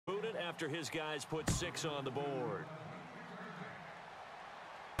after his guys put 6 on the board.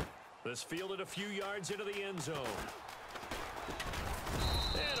 This fielded a few yards into the end zone.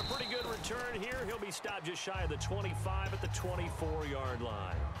 And a pretty good return here. He'll be stopped just shy of the 25 at the 24-yard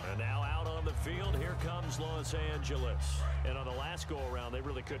line. And now out on the field, here comes Los Angeles. And on the last go-around, they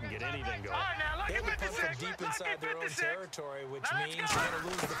really couldn't get anything going. They had to punt from deep inside their own territory, which means they're going to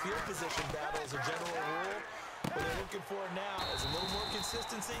lose the field position battle as a general rule. What they're looking for now is a little more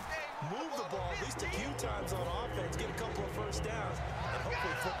consistency, move the ball at least a few times on offense, get a couple of first downs, and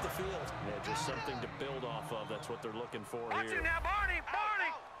hopefully flip the field. Yeah, just something to build off of. That's what they're looking for Watch here. it now, Barney!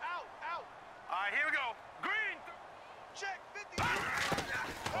 Barney! Out! All right, here we go. Green! Check 50!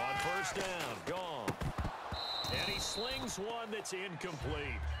 On first down, gone. And he slings one that's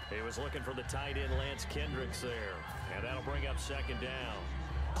incomplete. He was looking for the tight end Lance Kendricks there. And that'll bring up second down.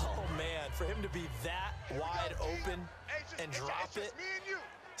 Oh, man, for him to be that wide open and drop it.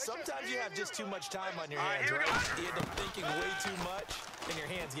 Sometimes you have just too much time on your hands, right? You end up thinking way too much, and your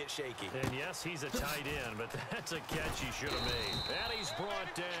hands get shaky. And yes, he's a tight end, but that's a catch he should have made. And he's brought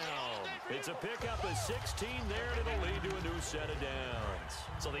down. It's a pickup of 16 there, and it'll lead to a new set of downs.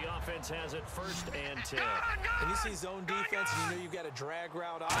 So the offense has it 1st and 10. When you see zone defense and you know you've got a drag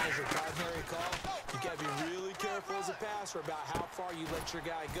route on as your primary call, you've got to be really careful as a passer about how far you let your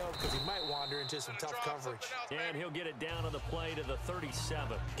guy go because he might wander into some tough coverage. And he'll get it down on the play to the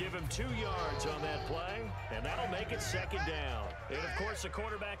 37. Give him 2 yards on that play, and that'll make it second down. And, of course, the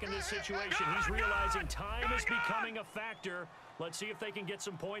quarterback in this situation, he's realizing time is becoming a factor. Let's see if they can get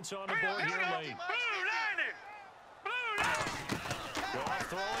some points on the board here late. Go off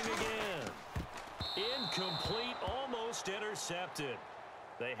throwing again. Incomplete, almost intercepted.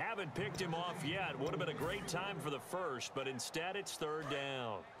 They haven't picked him off yet. Would have been a great time for the first, but instead it's 3rd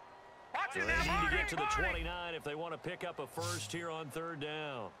down. So they need to get to the 29 if they want to pick up a first here on 3rd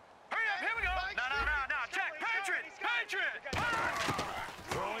down. Hurry up, here we go. No. Check. Patriot.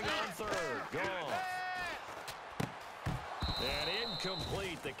 Throwing on 3rd. Gone. And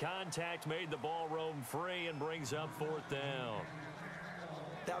incomplete. The contact made the ball roam free and brings up 4th down.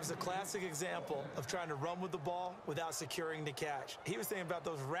 That was a classic example of trying to run with the ball without securing the catch. He was thinking about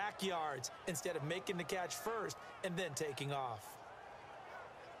those rack yards instead of making the catch first and then taking off.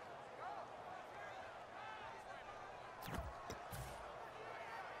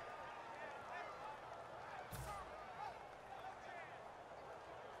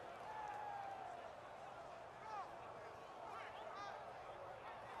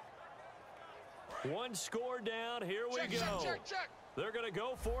 One score down. Here we go. Check. They're going to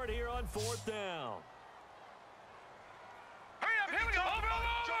go for it here on 4th down. Hurry up, here we go. Over.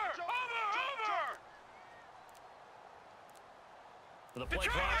 The play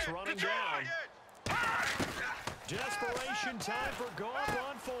clock's running down. Desperation time for Gone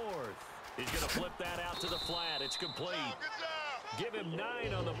on 4th. He's going to flip that out to the flat. It's complete. Give him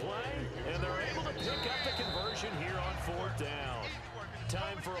 9 on the play, and they're able to pick up the conversion here on 4th down.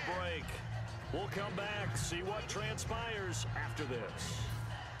 Time for a break. We'll come back, see what transpires after this.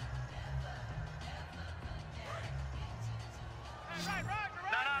 No.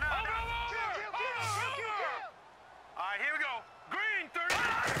 All right, here we go. Green, 30.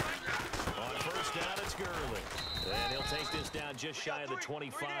 On first down, it's Gurley. And he'll take this down just shy of the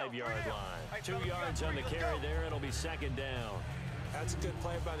 25-yard line. 2 yards on the carry there. It'll be 2nd down. That's a good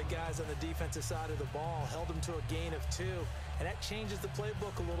play by the guys on the defensive side of the ball. Held them to a gain of 2. And that changes the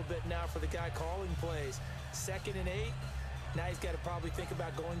playbook a little bit now for the guy calling plays. 2nd and 8. Now he's got to probably think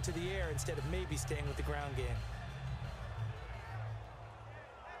about going to the air instead of maybe staying with the ground game.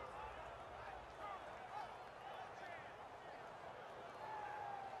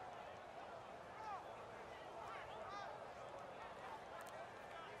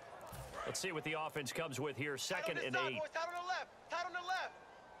 Let's see what the offense comes with here. 2nd and 8. Tight on the left.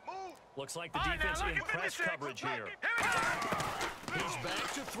 Move. Looks like the defense in press coverage here. He's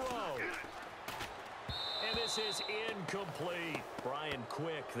back to throw. And this is incomplete. Brian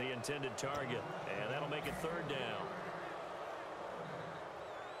Quick, the intended target. And that'll make it 3rd down.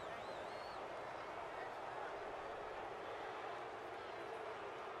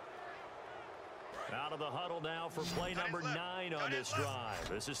 Out of the huddle now for play number 9 on this drive.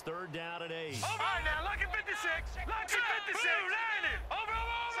 This is 3rd down and 8. All right, now, look at 56. Look at 56. Over.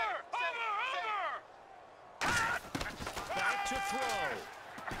 Back to throw.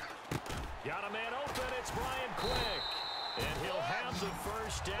 Got a man open. It's Brian Quick. And he'll have the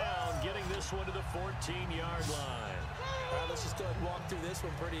first down, getting this one to the 14-yard line. All right, let's just go ahead and walk through this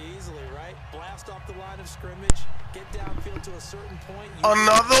one pretty easily, right? Blast off the line of scrimmage, get downfield to a certain point.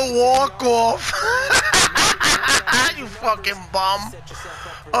 Another walk-off. You fucking bum.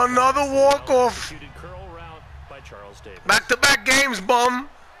 Another walk-off. Back-to-back games, bum.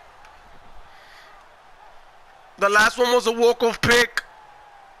 The last one was a walk-off pick.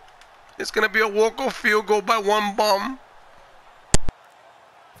 It's going to be a walk-off field goal by one bum.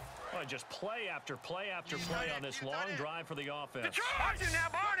 Just play after play after play on this long drive for the offense. Watch it now,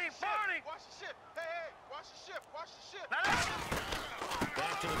 Barney! Watch the ship. Hey, watch the ship. Watch the ship.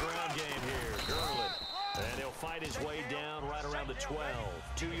 Back to the ground game here. Gurley. And he'll fight his way down right around the 12.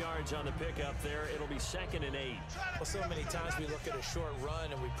 2 yards on the pickup there. It'll be 2nd and 8. Well, so many times we look at a short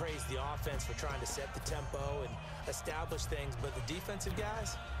run and we praise the offense for trying to set the tempo and establish things, but the defensive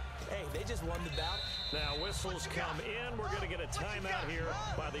guys, hey, they just won the battle. Now whistles come in. We're going to get a timeout here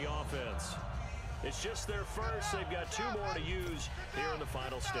by the offense. It's just their first. They've got 2 more to use here in the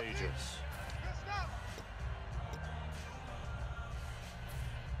final stages.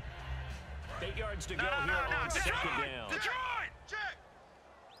 8 yards to go here on 2nd down. Detroit! Check!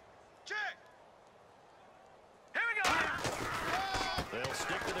 Here we go! They'll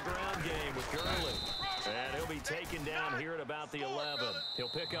stick to the ground game with Gurley. And he'll be taken down here at about the 11. He'll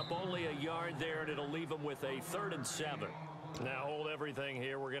pick up only a yard there, and it'll leave him with a 3rd and 7. Now hold everything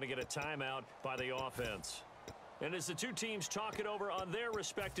here. We're going to get a timeout by the offense. And as the 2 teams talk it over on their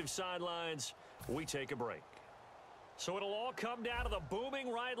respective sidelines, we take a break. So it'll all come down to the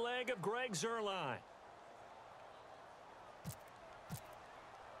booming right leg of Greg Zuerlein.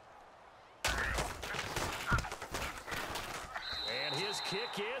 And his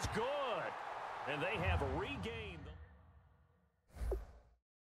kick is good. And they have regained